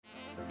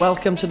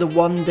Welcome to the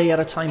One Day at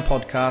a Time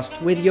podcast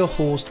with your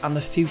host and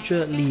the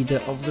future leader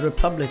of the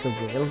Republic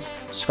of Wales,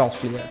 Scott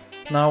Fleer.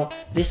 Now,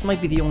 this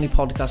might be the only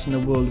podcast in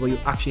the world where you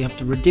actually have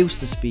to reduce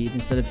the speed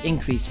instead of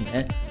increasing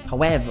it.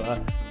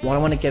 However, what I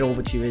want to get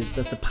over to you is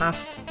that the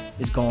past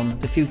is gone,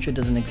 the future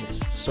doesn't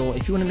exist. So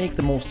if you want to make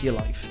the most of your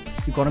life,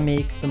 you've got to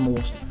make the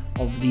most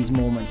of these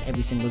moments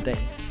every single day.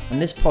 And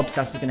this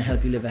podcast is going to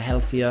help you live a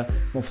healthier,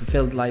 more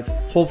fulfilled life,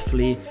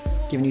 hopefully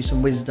giving you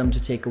some wisdom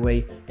to take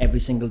away every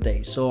single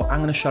day. So I'm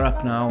going to shut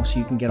up now so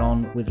you can get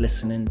on with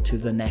listening to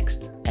the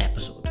next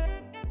episode.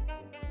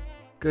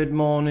 Good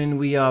morning,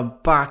 we are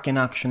back in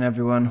action,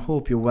 everyone.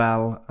 Hope you're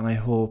well, and I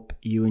hope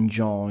you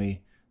enjoy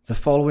the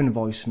following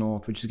voice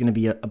note, which is going to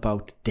be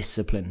about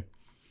discipline.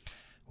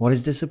 What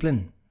is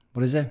discipline?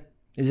 What is it?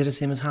 Is it the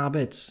same as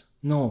habits?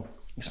 No,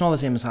 it's not the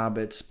same as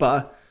habits,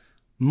 but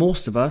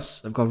most of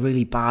us have got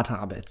really bad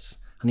habits,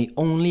 and the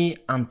only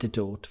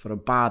antidote for a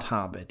bad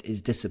habit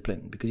is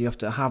discipline, because you have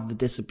to have the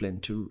discipline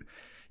to...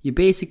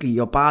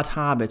 your bad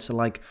habits are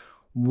like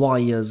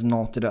wires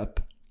knotted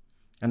up,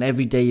 and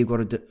every day you've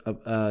got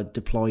to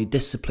deploy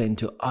discipline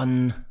to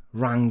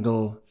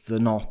unwrangle the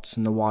knots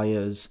and the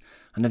wires,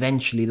 and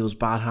eventually those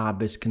bad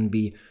habits can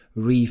be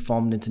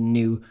reformed into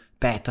new,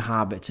 better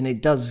habits. And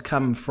it does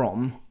come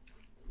from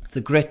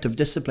the grit of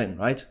discipline,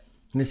 right?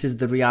 And this is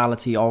the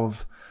reality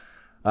of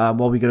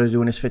what we got to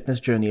do in this fitness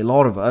journey. A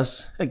lot of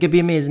us, it could be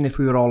amazing if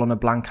we were all on a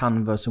blank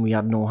canvas and we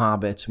had no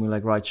habits, and we're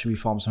like, right, should we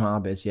form some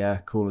habits? Yeah,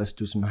 cool, let's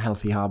do some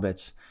healthy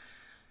habits.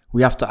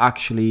 We have to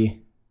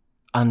actually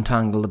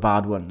untangle the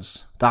bad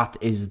ones. That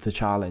is the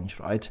challenge,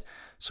 right?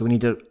 So we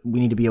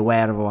need to be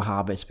aware of our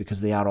habits because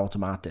they are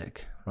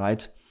automatic,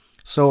 right?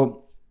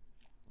 So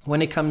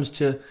when it comes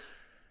to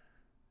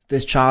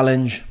this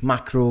challenge,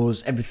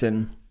 macros,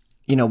 everything,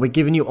 we're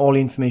giving you all the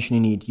information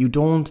you need. You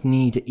don't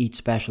need to eat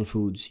special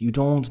foods. You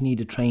don't need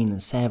to train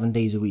 7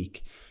 days a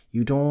week.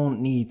 You don't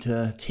need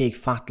to take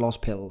fat loss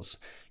pills.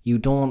 You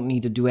don't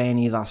need to do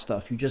any of that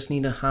stuff. You just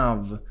need to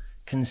have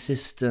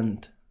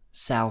consistent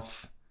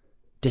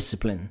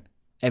self-discipline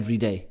every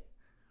day.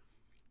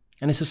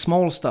 And it's the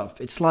small stuff.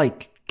 It's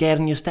like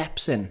getting your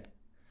steps in.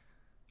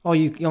 Oh,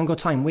 you haven't got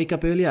time. Wake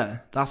up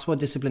earlier. That's where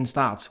discipline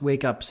starts.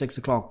 Wake up, 6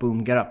 o'clock,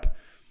 boom, get up.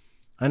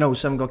 I know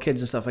some got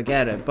kids and stuff, I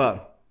get it,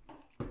 but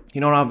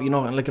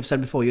like I've said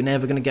before, you're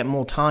never going to get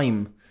more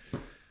time.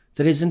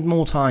 There isn't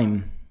more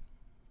time.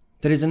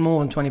 There isn't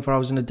more than 24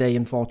 hours in a day,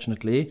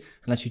 unfortunately,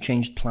 unless you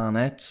change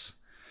planets.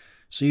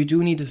 So you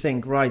do need to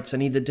think, right, I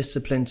need the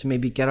discipline to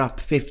maybe get up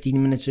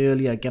 15 minutes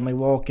earlier, get my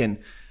walk in.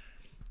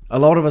 A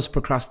lot of us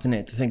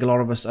procrastinate. I think a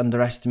lot of us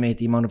underestimate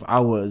the amount of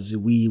hours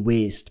we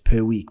waste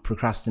per week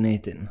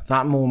procrastinating.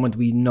 That moment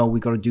we know we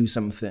got to do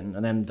something,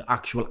 and then the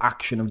actual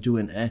action of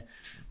doing it,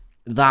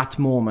 that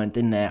moment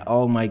in there,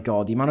 oh my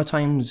God, the amount of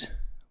times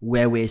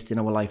we're wasting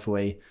our life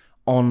away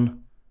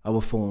on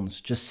our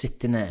phones, just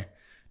sitting there,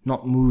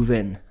 not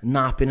moving,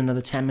 napping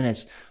another 10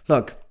 minutes.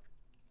 Look,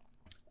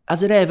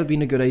 has it ever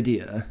been a good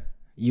idea?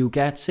 You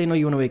want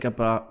to wake up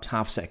at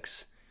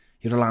 6:30,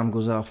 your alarm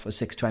goes off at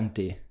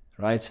 6:20,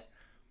 right?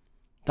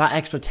 That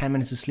extra 10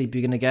 minutes of sleep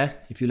you're going to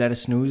get, if you let it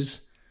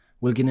snooze,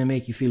 will going to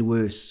make you feel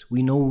worse.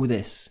 We know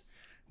this.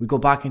 We go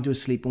back into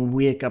sleep and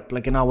wake up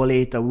like an hour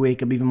later,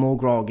 wake up even more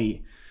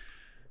groggy.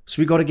 So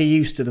we got to get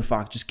used to the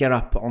fact, just get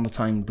up on the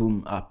time,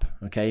 boom, up,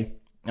 okay?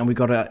 And we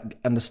got to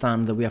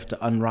understand that we have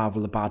to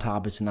unravel the bad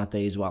habits in that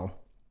day as well.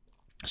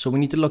 So we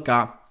need to look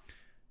at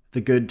the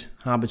good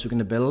habits we're going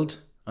to build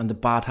and the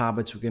bad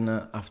habits we're going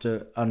to have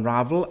to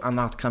unravel. And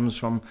that comes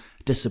from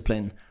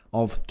discipline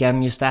of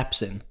getting your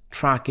steps in,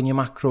 tracking your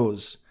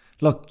macros.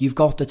 Look, you've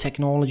got the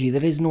technology.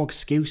 There is no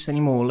excuse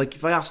anymore. Like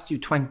if I asked you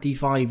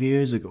 25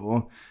 years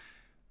ago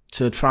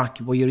to track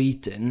what you're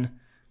eating,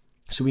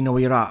 so we know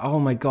where you're at. Oh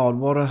my God,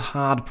 what a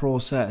hard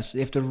process. You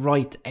have to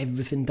write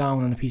everything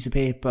down on a piece of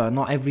paper.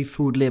 Not every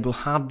food label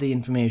had the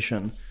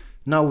information.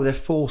 Now they're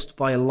forced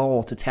by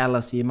law to tell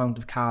us the amount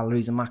of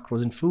calories and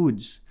macros in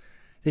foods.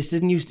 This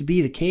didn't used to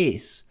be the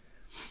case.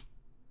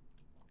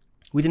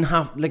 We didn't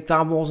have,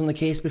 that wasn't the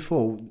case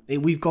before.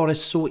 We've got it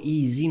so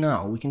easy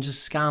now. We can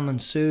just scan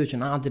and search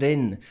and add it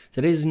in.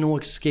 There is no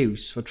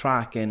excuse for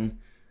tracking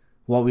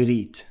what we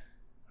eat.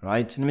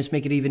 Right? And let's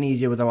make it even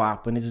easier with our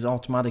app, and it is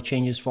automatic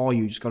changes for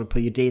you. You just got to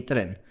put your data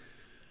in,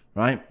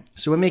 right?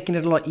 So we're making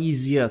it a lot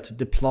easier to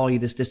deploy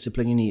this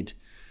discipline you need,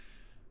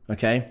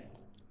 okay?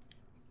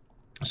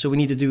 So we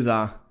need to do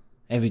that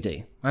every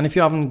day. And if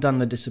you haven't done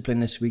the discipline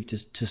this week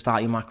to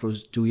start your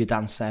macros, do your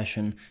dance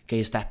session, get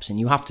your steps in,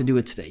 you have to do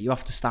it today. You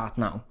have to start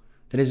now.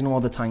 There is no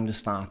other time to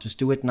start. Just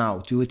do it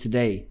now. Do it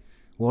today.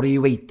 What are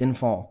you waiting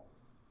for?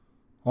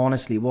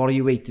 Honestly, what are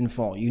you waiting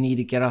for? You need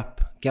to get up.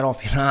 Get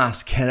off your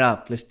ass, get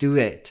up, let's do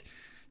it.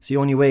 It's the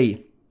only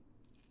way.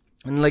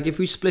 And if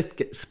we split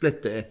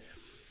it,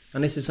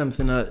 and this is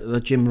something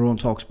that Jim Rohn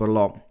talks about a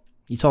lot.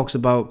 He talks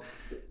about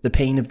the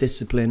pain of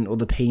discipline or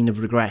the pain of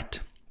regret.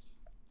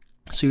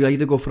 So you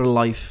either go for a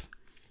life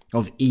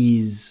of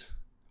ease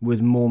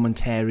with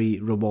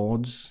momentary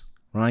rewards,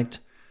 right?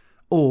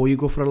 Or you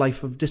go for a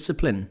life of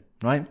discipline,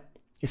 right?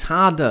 It's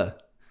harder,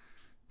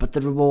 but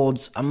the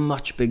rewards are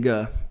much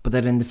bigger, but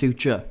they're in the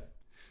future.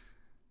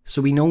 So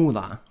we know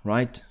that,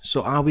 right?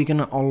 So are we going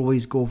to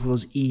always go for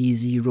those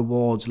easy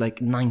rewards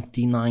like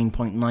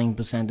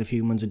 99.9% of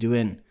humans are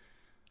doing?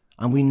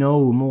 And we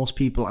know most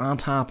people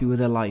aren't happy with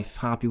their life,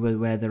 happy with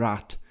where they're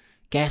at.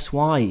 Guess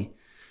why?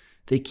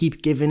 They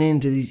keep giving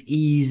in to these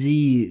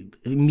easy,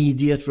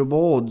 immediate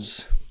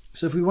rewards.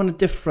 So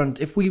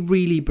if we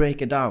really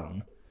break it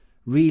down,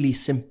 really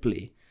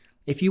simply,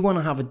 if you want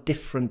to have a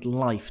different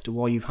life to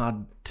what you've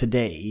had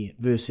today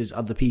versus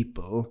other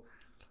people,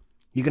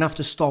 you're going to have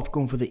to stop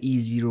going for the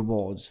easy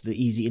rewards,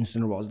 the easy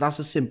instant rewards. That's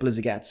as simple as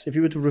it gets. If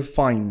you were to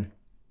refine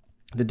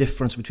the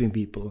difference between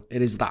people,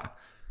 it is that.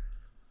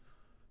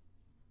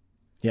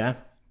 Yeah?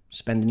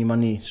 Spending your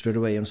money straight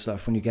away on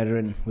stuff when you get it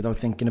in without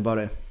thinking about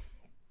it.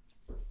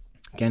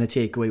 Getting a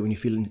takeaway when you're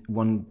feeling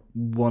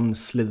one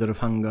slither of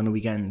hunger on a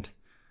weekend.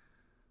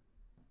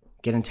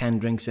 Getting 10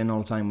 drinks in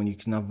all the time when you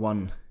can have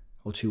 1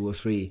 or 2 or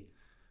 3.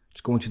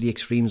 Just going to the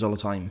extremes all the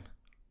time.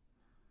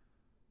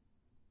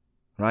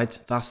 Right?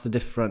 That's the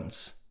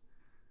difference.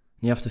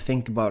 You have to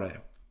think about it.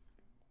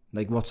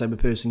 Like what type of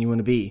person you want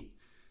to be.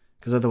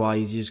 Because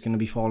otherwise you're just going to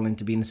be falling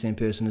into being the same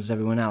person as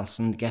everyone else.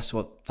 And guess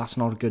what? That's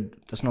not a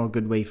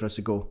good way for us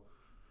to go.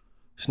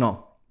 It's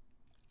not.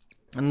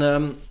 And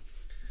I've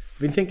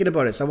been thinking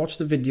about it. So I watched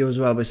the video as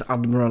well by this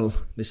admiral,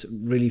 this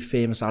really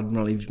famous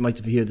admiral. You might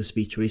have heard the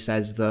speech where he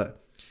says that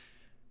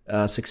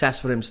success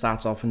for him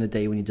starts off in the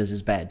day when he does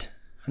his bed.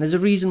 And there's a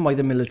reason why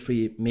the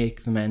military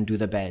make the men do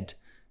their bed,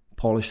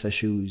 polish their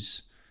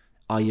shoes,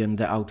 iron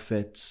their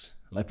outfits,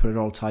 like put it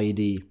all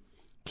tidy,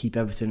 keep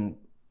everything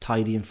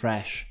tidy and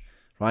fresh,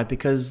 right?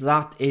 Because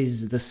that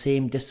is the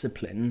same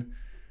discipline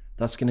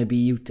that's going to be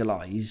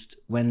utilised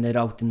when they're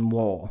out in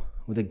war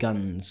with the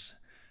guns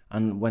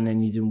and when they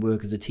need to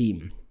work as a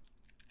team.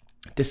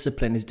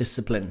 Discipline is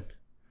discipline.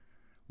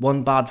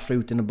 One bad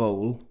fruit in a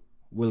bowl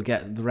will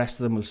get, the rest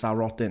of them will start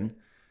rotting.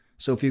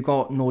 So if you've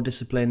got no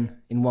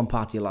discipline in one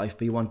part of your life,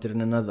 but you want it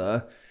in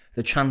another,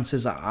 the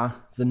chances are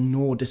the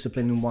no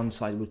discipline in one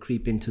side will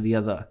creep into the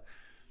other.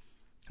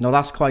 Now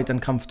that's quite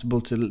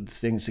uncomfortable to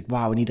think. It's like,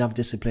 wow, we need to have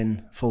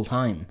discipline full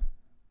time.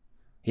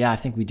 Yeah, I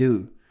think we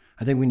do.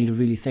 I think we need to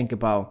really think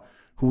about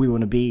who we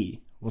want to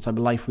be, what type of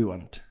life we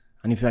want.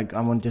 And if like,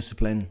 I want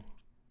discipline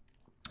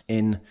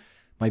in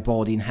my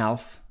body and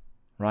health,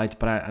 right?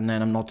 And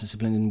then I'm not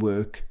disciplined in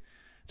work,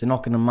 they're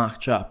not going to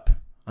match up.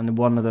 And then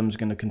one of them is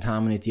going to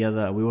contaminate the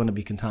other. We want to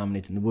be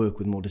contaminating the work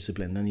with more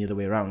discipline than the other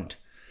way around.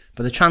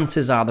 But the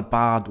chances are the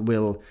bad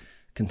will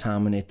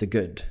contaminate the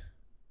good.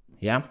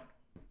 Yeah?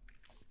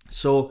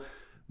 So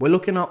we're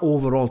looking at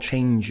overall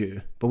change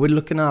here, but we're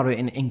looking at it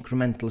in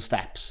incremental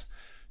steps.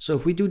 So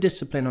if we do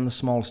discipline on the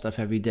small stuff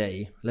every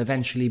day, we'll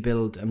eventually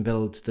build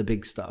the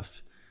big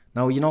stuff.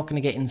 Now, you're not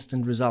going to get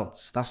instant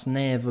results. That's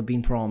never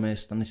been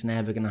promised, and it's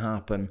never going to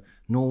happen.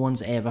 No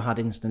one's ever had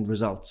instant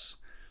results.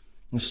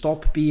 And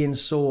stop being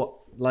so,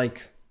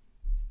 like,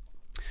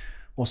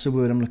 what's the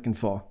word I'm looking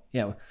for?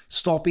 Yeah,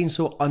 stop being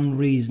so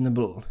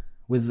unreasonable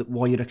with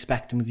what you're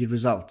expecting with your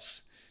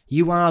results.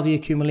 You are the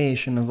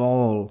accumulation of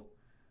all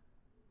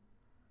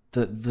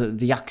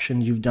the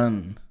actions you've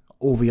done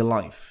over your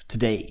life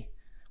today.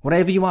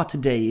 Whatever you are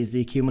today is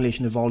the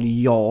accumulation of all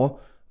your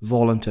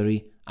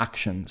voluntary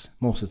actions.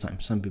 Most of the time,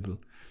 some people,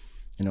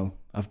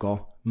 have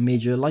got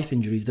major life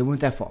injuries. They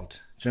weren't their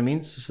fault. Do you know what I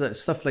mean? So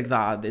stuff like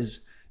that is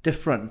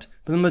different.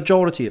 But the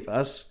majority of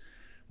us,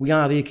 we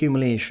are the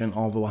accumulation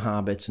of our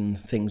habits and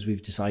things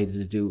we've decided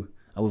to do,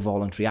 our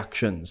voluntary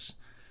actions.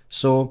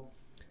 So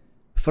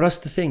for us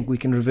to think we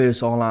can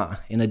reverse all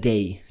that in a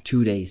day,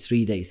 2 days,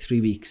 3 days,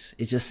 3 weeks,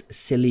 is just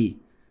silly.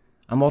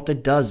 And what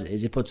it does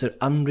is it puts an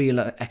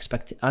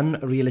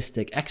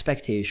unrealistic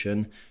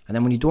expectation, and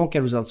then when you don't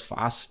get results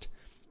fast,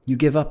 you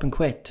give up and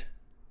quit.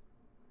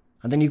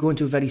 And then you go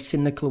into a very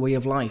cynical way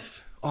of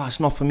life. Oh, it's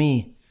not for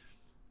me.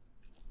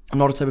 I'm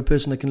not the type of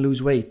person that can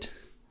lose weight.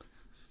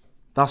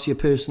 That's your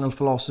personal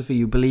philosophy.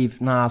 You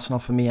believe, nah, it's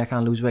not for me, I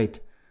can't lose weight.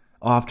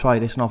 Oh, I've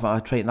tried,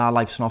 that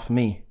life's not for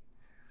me.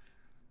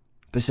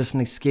 But it's just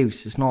an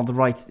excuse. It's not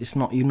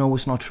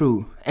it's not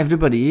true.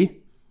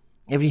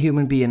 Every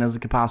human being has the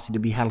capacity to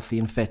be healthy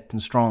and fit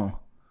and strong.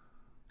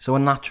 So a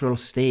natural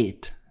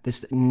state,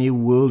 this new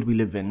world we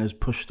live in, has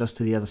pushed us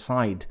to the other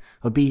side.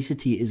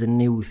 Obesity is a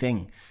new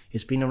thing.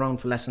 It's been around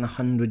for less than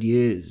 100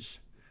 years.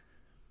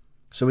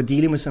 So we're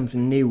dealing with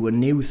something new, a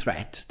new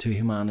threat to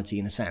humanity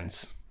in a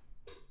sense.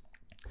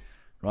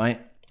 Right?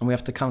 And we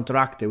have to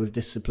counteract it with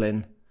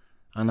discipline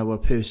and our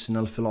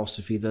personal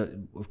philosophy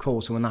that, of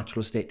course, our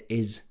natural state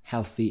is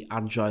healthy,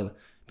 agile,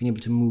 being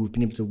able to move,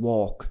 being able to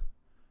walk.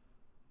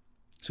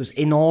 So it's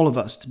in all of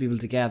us to be able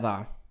to get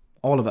that.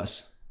 All of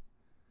us.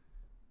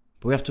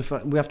 But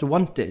we have to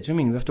want it. Do you know what I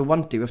mean? We have to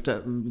want it. We have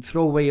to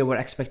throw away our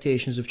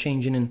expectations of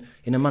changing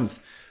in a month.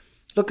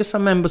 Look at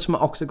some members from the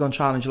Octagon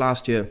Challenge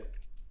last year.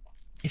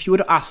 If you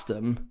would have asked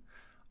them,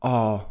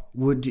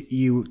 would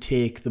you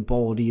take the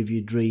body of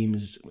your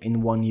dreams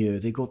in 1 year?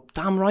 They go,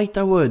 damn right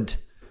I would.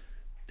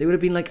 They would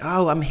have been like,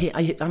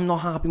 I'm not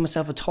happy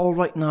myself at all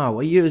right now.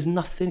 A year is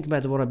nothing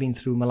compared to what I've been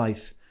through in my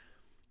life.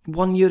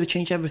 1 year to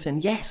change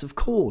everything. Yes, of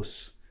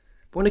course.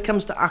 But when it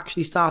comes to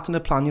actually starting a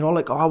plan, you're all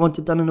like, oh, I want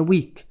it done in a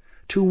week,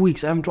 2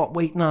 weeks, I haven't dropped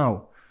weight now.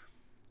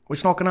 Well,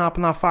 it's not going to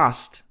happen that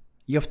fast.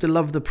 You have to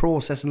love the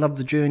process and love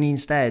the journey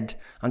instead,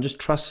 and just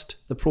trust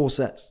the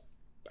process.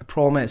 I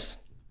promise.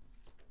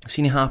 I've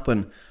seen it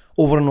happen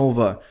over and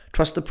over.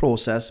 Trust the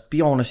process.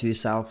 Be honest with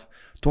yourself.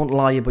 Don't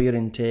lie about your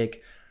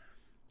intake.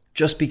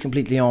 Just be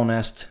completely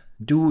honest.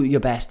 Do your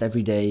best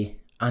every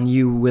day, and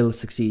you will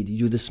succeed. You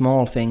do the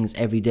small things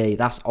every day.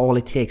 That's all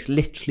it takes.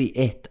 Literally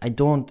it. I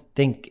don't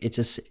think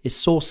it's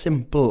so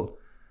simple.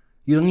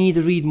 You don't need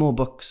to read more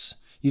books.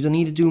 You don't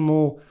need to do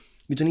more.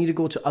 You don't need to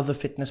go to other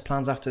fitness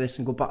plans after this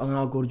and go back and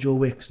I'll go to Joe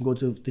Wicks and go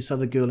to this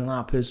other girl and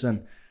that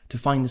person to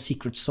find the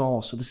secret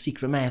sauce or the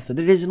secret method.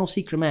 There is no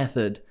secret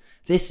method.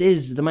 This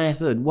is the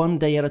method. 1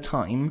 day at a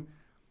time.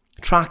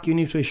 Track your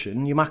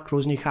nutrition, your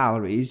macros and your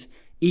calories.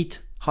 Eat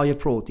higher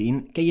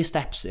protein. Get your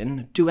steps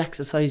in. Do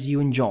exercise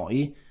you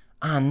enjoy.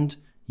 And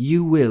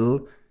you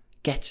will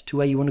get to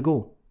where you want to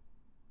go.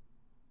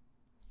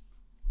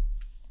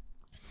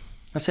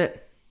 That's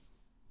it.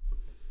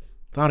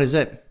 That is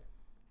it.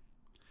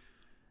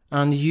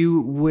 And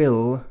you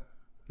will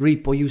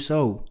reap what you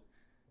sow.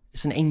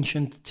 It's an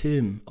ancient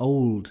term,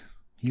 old.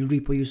 You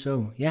reap what you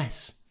sow.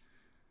 Yes.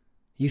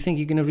 You think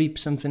you're going to reap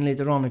something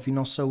later on if you're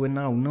not sowing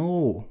now?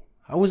 No.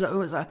 How was that?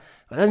 That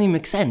doesn't even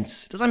make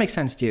sense. Does that make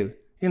sense to you?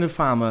 You know,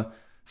 farmer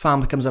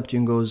comes up to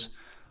you and goes,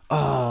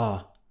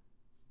 oh,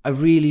 I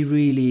really,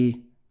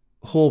 really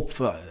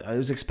I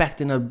was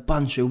expecting a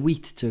bunch of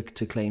wheat to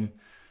claim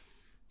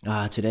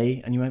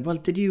today. And you went, well,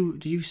 did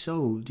you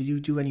sow? Did you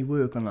do any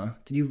work on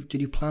that?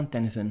 Did you plant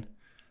anything?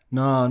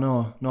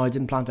 No, I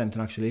didn't plant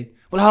anything actually.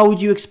 Well, how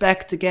would you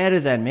expect to get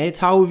it then, mate?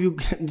 How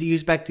do you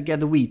expect to get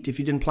the wheat if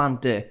you didn't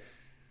plant it?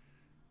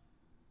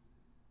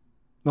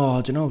 Oh,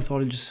 I don't know, I thought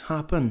it'd just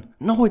happen.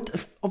 No,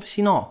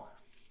 obviously not.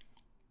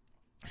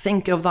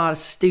 Think of that how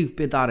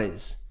stupid that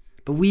is.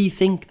 But we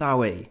think that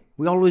way.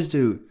 We always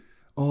do.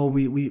 Oh,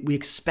 we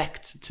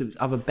expect to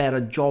have a better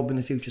job in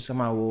the future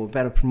somehow, or a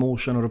better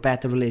promotion, or a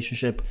better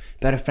relationship,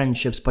 better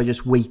friendships by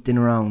just waiting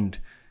around.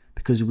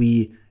 Because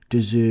we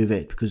deserve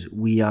it. Because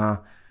we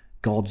are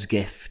God's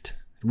gift.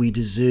 We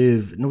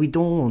deserve... No, we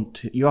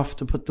don't. You have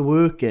to put the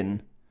work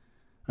in.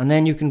 And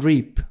then you can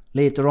reap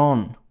later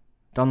on,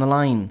 down the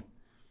line.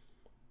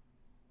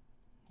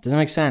 Does that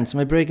make sense?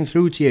 Am I breaking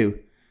through to you?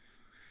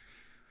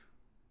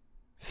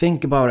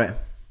 Think about it.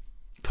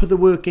 Put the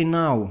work in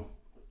now.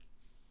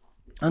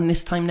 And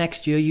this time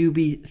next year, you'll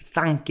be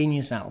thanking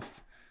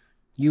yourself.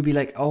 You'll be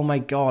like, oh my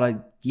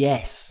God,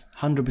 yes,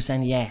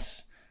 100%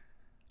 yes.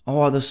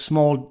 Oh, the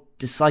small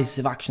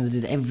decisive actions I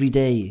did every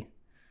day.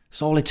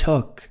 That's all it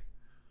took.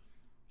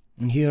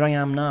 And here I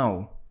am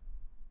now.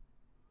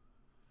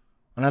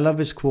 And I love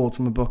this quote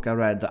from a book I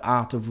read, The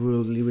Art of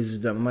Worldly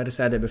Wisdom. I might have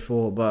said it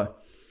before,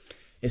 but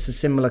it's a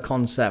similar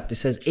concept. It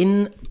says,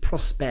 in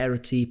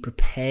prosperity,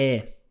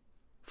 prepare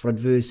for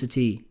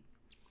adversity.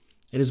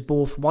 It is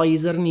both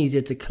wiser and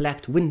easier to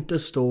collect winter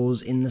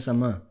stores in the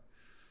summer.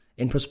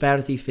 In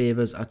prosperity,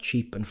 favours are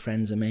cheap and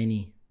friends are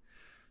many.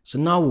 So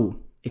now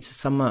it's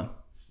summer.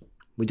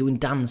 We're doing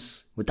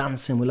dance. We're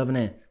dancing. We're loving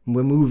it. And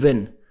we're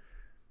moving.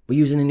 We're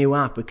using a new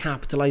app. We're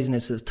capitalising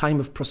this. It's a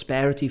time of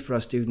prosperity for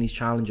us doing these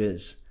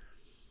challenges.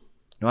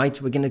 Right?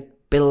 We're going to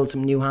build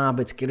some new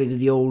habits. Get rid of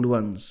the old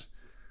ones.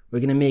 We're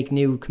going to make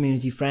new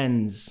community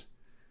friends.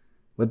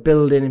 We're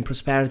building in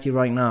prosperity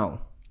right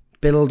now.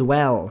 Build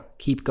well.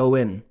 Keep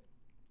going.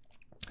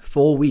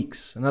 4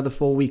 weeks. Another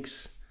 4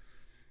 weeks.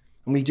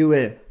 And we do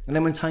it. And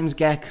then when times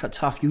get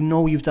tough, you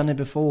know you've done it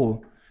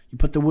before. You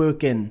put the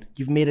work in.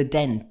 You've made a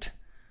dent.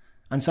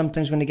 And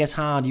sometimes when it gets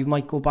hard, you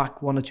might go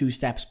back 1 or 2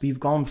 steps, but you've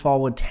gone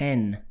forward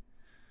 10.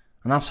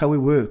 And that's how it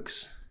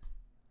works.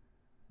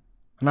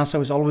 And that's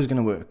how it's always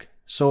going to work.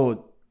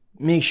 So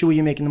make sure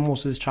you're making the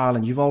most of this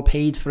challenge. You've all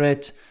paid for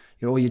it.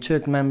 You're all your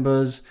church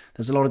members.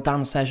 There's a lot of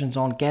dance sessions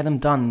on. Get them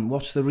done.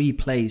 Watch the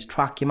replays.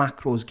 Track your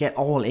macros. Get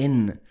all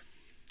in.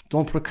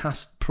 Don't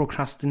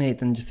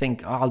procrastinate and just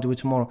think, oh, I'll do it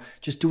tomorrow.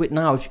 Just do it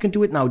now. If you can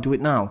do it now, do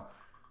it now.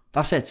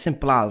 That's it.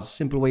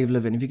 Simple way of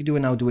living. If you can do it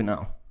now, do it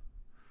now.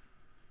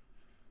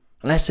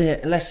 And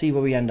let's see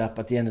where we end up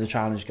at the end of the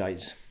challenge,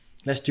 guys.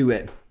 Let's do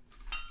it.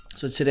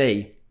 So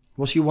today,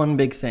 what's your one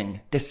big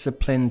thing?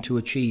 Discipline to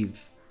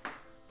achieve.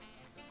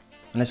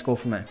 And let's go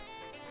from there.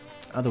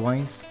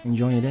 Otherwise,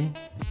 enjoy your day.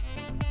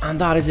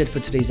 And that is it for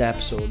today's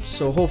episode.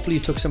 So hopefully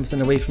you took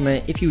something away from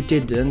it. If you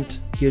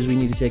didn't, here's what you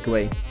need to take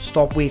away.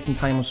 Stop wasting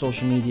time on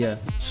social media.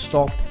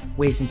 Stop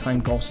wasting time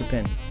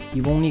gossiping.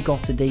 You've only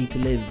got today to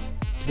live.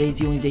 Today's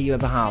the only day you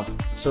ever have.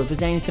 So if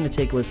there's anything to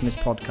take away from this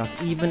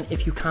podcast, even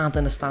if you can't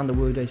understand a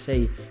word I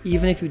say,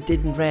 even if you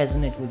didn't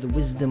resonate with the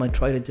wisdom I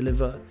try to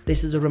deliver,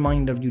 this is a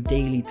reminder of you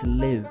daily to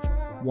live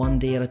 1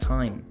 day at a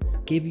time.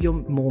 Give your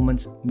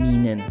moments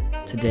meaning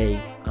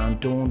today, and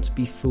don't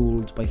be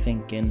fooled by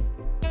thinking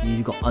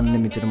you've got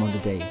unlimited amount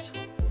of days.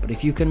 But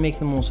if you can make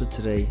the most of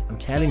today, I'm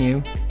telling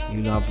you,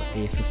 you'll have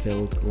a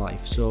fulfilled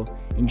life. So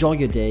enjoy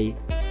your day,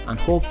 and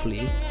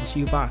hopefully I'll see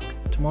you back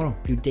tomorrow.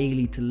 Do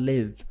daily to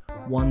live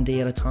 1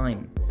 day at a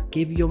time.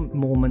 Give your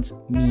moments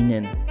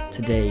meaning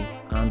today,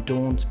 and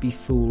don't be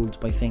fooled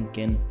by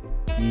thinking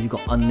you've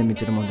got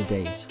unlimited amount of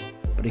days.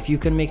 But if you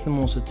can make the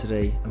most of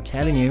today, I'm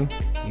telling you,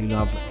 you'll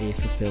have a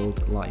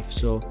fulfilled life.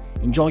 So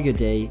enjoy your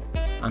day,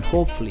 and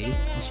hopefully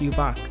I'll see you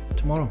back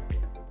tomorrow.